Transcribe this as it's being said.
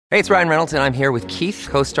Hey, it's Ryan Reynolds, and I'm here with Keith,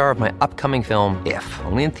 co-star of my upcoming film, If,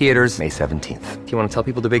 only in theaters May 17th. Do you want to tell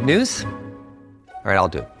people the big news? All right, I'll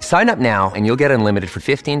do it. Sign up now and you'll get unlimited for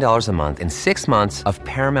 $15 a month and 6 months of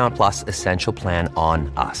Paramount Plus Essential Plan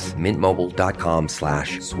on us.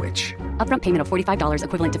 MintMobile.com/switch. Upfront payment of $45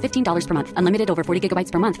 equivalent to $15 per month. Unlimited over 40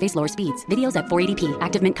 gigabytes per month. Face lower speeds. Videos at 480p.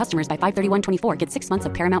 Active Mint customers by 531.24 get 6 months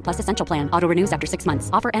of Paramount Plus Essential Plan. Auto renews after 6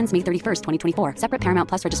 months. Offer ends May 31st, 2024. Separate Paramount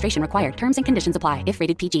Plus registration required. Terms and conditions apply if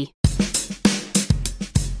rated PG.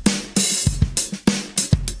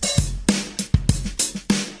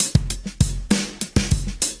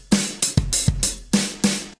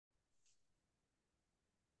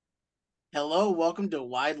 Hello, welcome to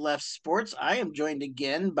Wide Left Sports. I am joined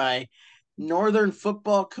again by Northern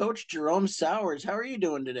football coach Jerome Souers. How are you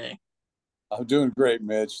doing today? I'm doing great,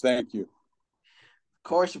 Mitch. Thank you.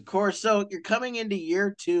 Of course. So you're coming into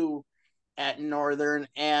year 2 at Northern,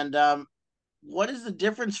 and what is the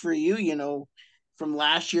difference for you, from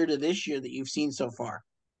last year to this year that you've seen so far?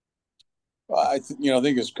 I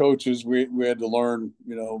think as coaches, we had to learn,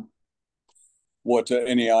 what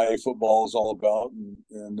NAIA football is all about,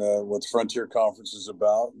 and what the Frontier Conference is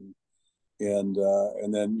about, and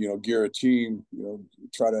then gear a team,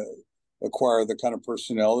 try to acquire the kind of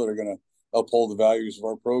personnel that are going to uphold the values of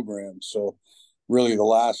our program. So really the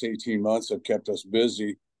last 18 months have kept us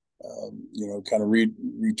busy, kind of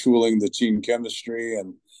retooling the team chemistry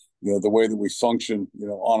and the way that we function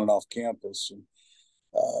on and off campus. And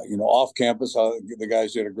off campus, the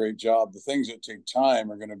guys did a great job. The things that take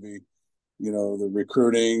time are going to be the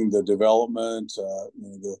recruiting, the development,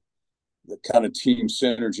 the kind of team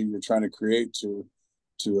synergy you're trying to create to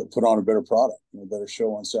put on a better product, a better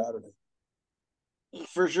show on Saturday.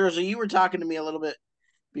 For sure. So you were talking to me a little bit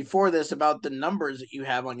before this about the numbers that you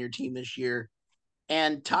have on your team this year,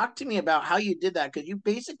 and talk to me about how you did that, because you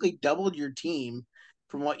basically doubled your team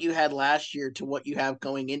from what you had last year to what you have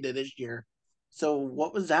going into this year. So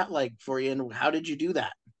what was that like for you, and how did you do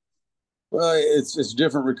that? Well, it's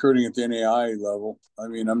different recruiting at the NAIA level. I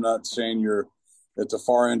mean, I'm not saying you're at the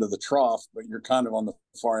far end of the trough, but you're kind of on the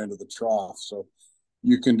far end of the trough. So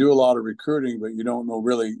you can do a lot of recruiting, but you don't know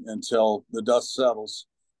really until the dust settles,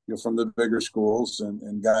 from the bigger schools,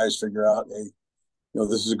 and guys figure out, hey,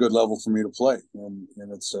 this is a good level for me to play. And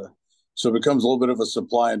it's so it becomes a little bit of a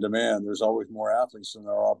supply and demand. There's always more athletes than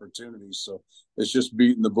there are opportunities. So it's just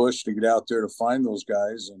beating the bush to get out there to find those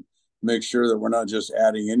guys and make sure that we're not just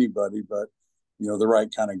adding anybody, but the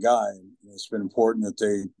right kind of guy. And it's been important that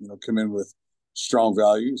they come in with strong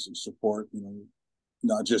values and support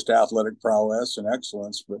not just athletic prowess and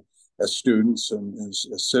excellence, but as students and as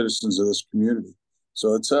citizens of this community.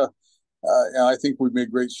 So it's I think we've made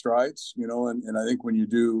great strides, and I think when you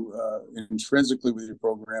do intrinsically with your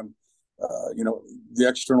program, the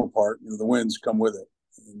external part, the wins come with it.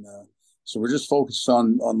 And so we're just focused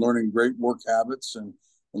on learning great work habits and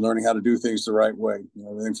learning how to do things the right way.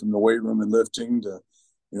 Everything from the weight room and lifting to,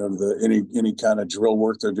 any kind of drill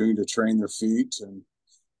work they're doing to train their feet. And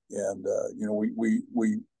we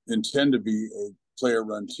intend to be a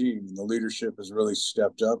player-run team, and the leadership has really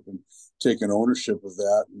stepped up and taken ownership of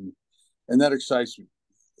that. And that excites me.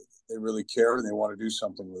 They really care and they want to do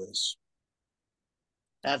something with us.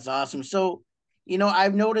 That's awesome. So,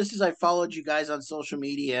 I've noticed as I followed you guys on social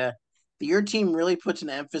media that your team really puts an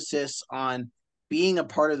emphasis on being a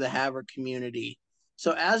part of the Havre community.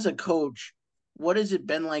 So as a coach, what has it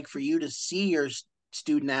been like for you to see your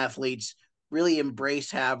student athletes really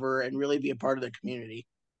embrace Havre and really be a part of the community?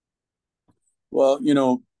 Well,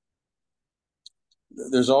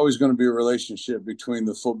 there's always going to be a relationship between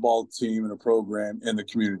the football team and a program and the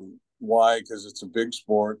community. Why? Because it's a big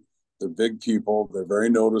sport. They're big people. They're very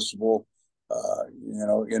noticeable. In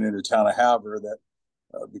a town of Havre, that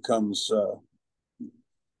becomes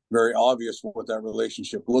very obvious what that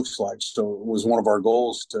relationship looks like. So it was one of our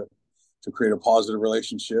goals to create a positive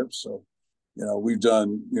relationship. So, we've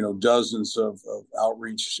done, dozens of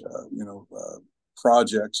outreach,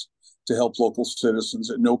 projects to help local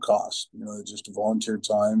citizens at no cost, just volunteer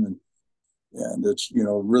time. And it's,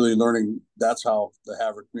 really learning that's how the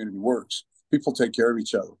Havre community works. People take care of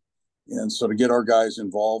each other. And so to get our guys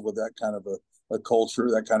involved with that kind of a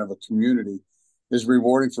culture, that kind of a community is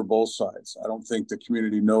rewarding for both sides. I don't think the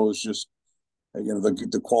community knows just,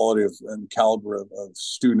 the quality of and caliber of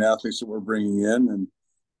student athletes that we're bringing in.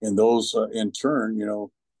 And those in turn,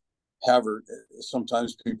 Havre,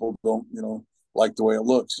 sometimes people don't, like the way it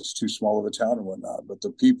looks. It's too small of a town and whatnot, but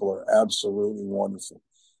the people are absolutely wonderful.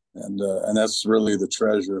 And that's really the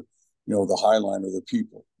treasure, the highlight of the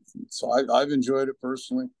people. So I've enjoyed it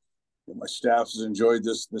personally. My staff has enjoyed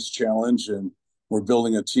this challenge, and we're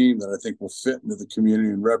building a team that I think will fit into the community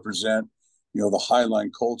and represent, the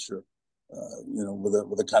Highline culture,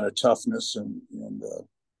 with a kind of toughness and the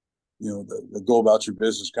go about your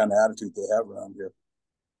business kind of attitude they have around here.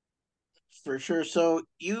 For sure. So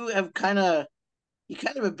you kind of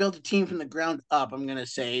have built a team from the ground up, I'm gonna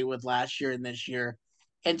say, with last year and this year.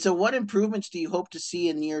 And so what improvements do you hope to see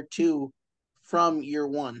in year two from year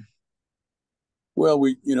one? Well,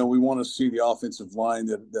 we want to see the offensive line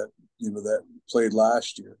that played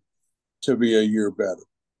last year to be a year better.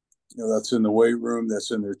 That's in the weight room,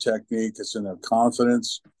 that's in their technique, it's in their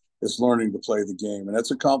confidence, it's learning to play the game. And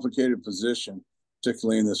that's a complicated position,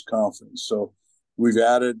 particularly in this conference. So we've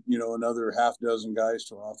added, another half dozen guys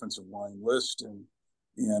to our offensive line list,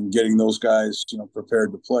 and getting those guys,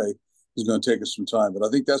 prepared to play is going to take us some time. But I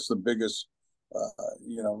think that's the biggest,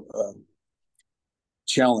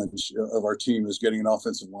 challenge of our team, is getting an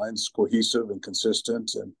offensive line that's cohesive and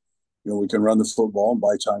consistent, and we can run the football and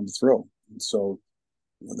buy time to throw. And so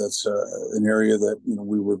that's an area that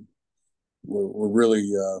we're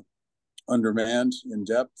really undermanned in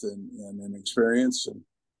depth and in experience,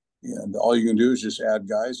 and all you can do is just add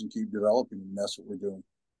guys and keep developing, and that's what we're doing.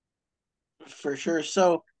 For sure.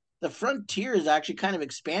 So the Frontier is actually kind of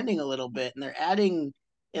expanding a little bit, and they're adding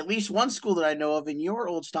at least one school that I know of in your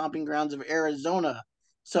old stomping grounds of Arizona.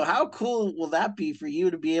 So how cool will that be for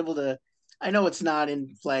you to be able to? I know it's not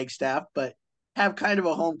in Flagstaff, but have kind of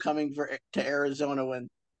a homecoming to Arizona when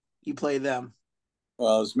you play them.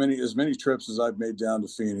 Well, as many trips as I've made down to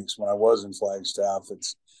Phoenix when I was in Flagstaff,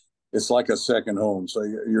 it's like a second home. So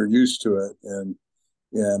you're used to it, and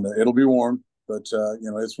it'll be warm, but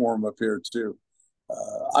it's warm up here too.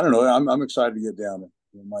 I don't know. I'm excited to get down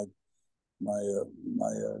there.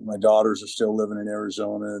 My daughters are still living in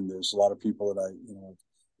Arizona, and there's a lot of people that I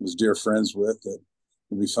was dear friends with that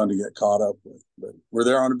would be fun to get caught up with. But we're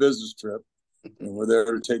there on a business trip, and we're there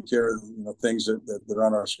to take care of things that are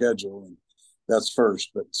on our schedule, and that's first.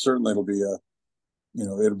 But certainly it'll be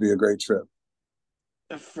a great trip.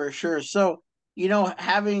 For sure. So,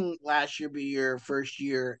 having last year be your first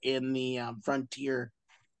year in the Frontier,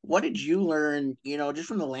 what did you learn, just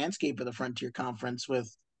from the landscape of the Frontier Conference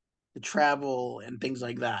with the travel and things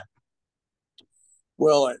like that?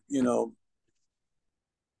 Well,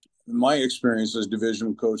 in my experience as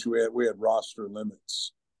division coach, we had roster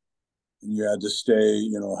limits, and you had to stay,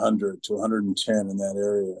 100 to 110 in that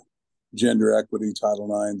area. Gender equity, Title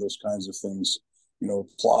IX, those kinds of things,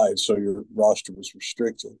 applied. So your roster was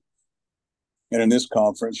restricted. And in this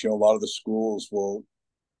conference, a lot of the schools will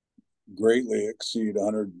greatly exceed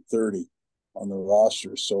 130 on the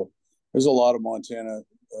roster. So there's a lot of Montana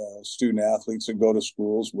student athletes that go to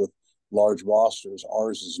schools with large rosters.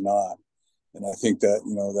 Ours is not. And I think that,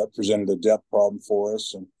 that presented a depth problem for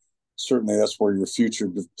us. And certainly that's where your future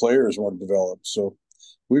players want to develop. So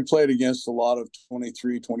we played against a lot of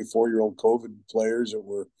 23, 24-year-old COVID players that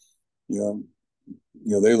were,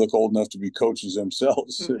 they look old enough to be coaches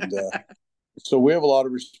themselves. And so we have a lot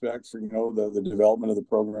of respect for, the development of the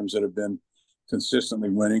programs that have been consistently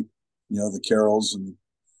winning, the Carrolls and,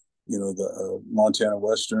 the Montana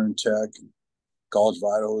Western Tech. College of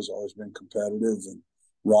Idaho has always been competitive, and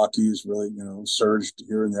Rockies really, surged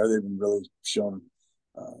here and there. They've been really shown,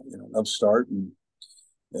 an upstart, and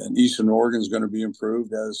Eastern Oregon is going to be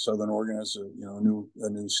improved as Southern Oregon has a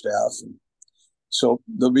new staff, and so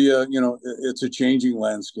there'll be it's a changing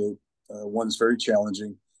landscape. One's very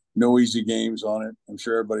challenging. No easy games on it. I'm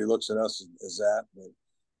sure everybody looks at us as that, but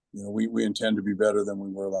we intend to be better than we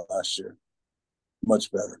were last year.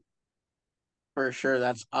 Much better. For sure.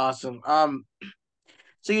 That's awesome.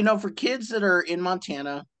 So, for kids that are in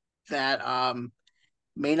Montana that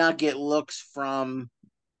may not get looks from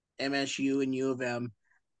MSU and U of M,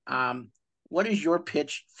 what is your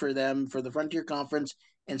pitch for them for the Frontier Conference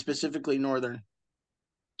and specifically Northern?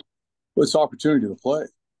 Well, it's opportunity to play.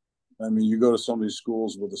 I mean, you go to some of these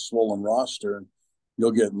schools with a swollen roster, and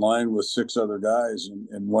you'll get in line with 6 other guys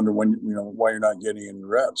and wonder why you're not getting any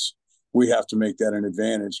reps. We have to make that an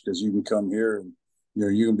advantage, because you can come here and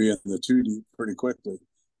you can be in the 2 deep pretty quickly,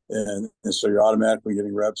 and so you're automatically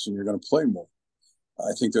getting reps and you're going to play more.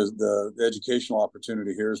 I think the educational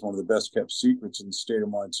opportunity here is one of the best kept secrets in the state of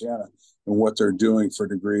Montana, and what they're doing for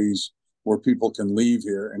degrees where people can leave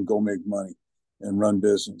here and go make money and run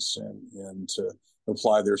business and to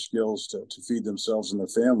apply their skills to feed themselves and their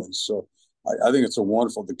families. So I think it's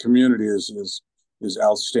the community is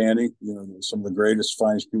outstanding. Some of the greatest,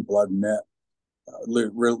 finest people I've met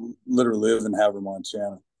literally live in Havre,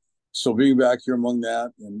 Montana. So being back here among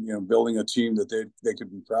that, and building a team that they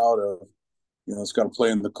could be proud of, it's got to play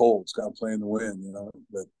in the cold, it's got to play in the wind.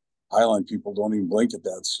 But Highline people don't even blink at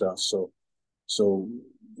that stuff. So So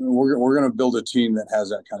we're going to build a team that has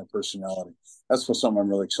that kind of personality. That's something I'm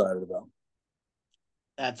really excited about.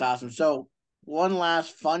 That's awesome. So, one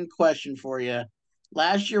last fun question for you.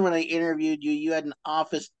 Last year when I interviewed you, you had an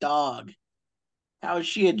office dog. How has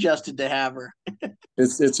she adjusted to have her?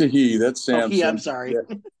 It's a he. That's Oh, he. I'm Samson. sorry.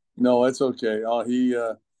 Yeah. No, it's okay.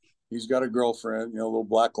 He's got a girlfriend, a little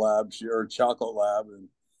black lab, or chocolate lab,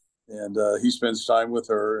 and he spends time with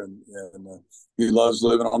her, and he loves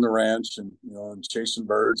living on the ranch and chasing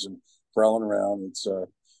birds and prowling around.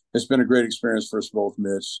 It's been a great experience for us both,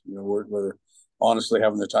 Mitch. We're honestly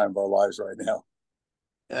having the time of our lives right now.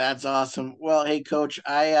 That's awesome. Well, hey, Coach,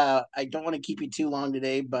 I don't want to keep you too long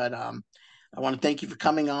today, but I want to thank you for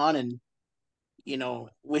coming on and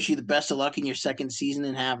wish you the best of luck in your second season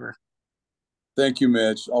in Havre. Thank you,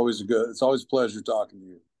 Mitch. It's always a pleasure talking to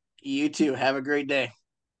you. You too. Have a great day.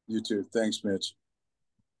 You too. Thanks, Mitch.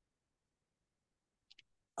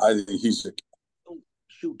 I think he's a Oh,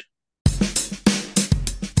 shoot.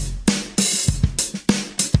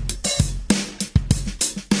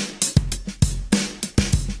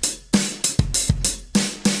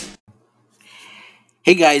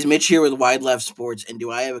 Hey guys, Mitch here with Wide Left Sports, and do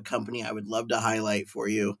I have a company I would love to highlight for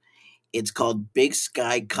you? It's called Big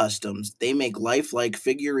Sky Customs. They make lifelike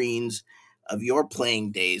figurines of your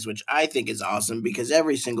playing days, which I think is awesome because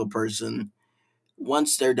every single person,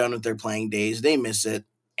 once they're done with their playing days, they miss it.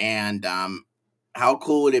 And how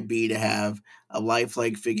cool would it be to have a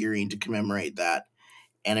lifelike figurine to commemorate that?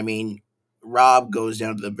 And I mean, Rob goes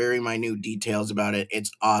down to the very minute details about it.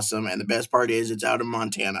 It's awesome. And the best part is it's out in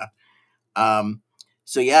Montana. Um,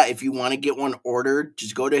 so yeah, if you want to get one ordered,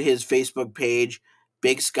 just go to his Facebook page,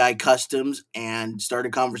 Big Sky Customs, and start a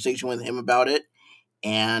conversation with him about it.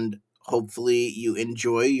 And hopefully you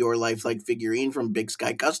enjoy your lifelike figurine from Big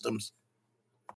Sky Customs.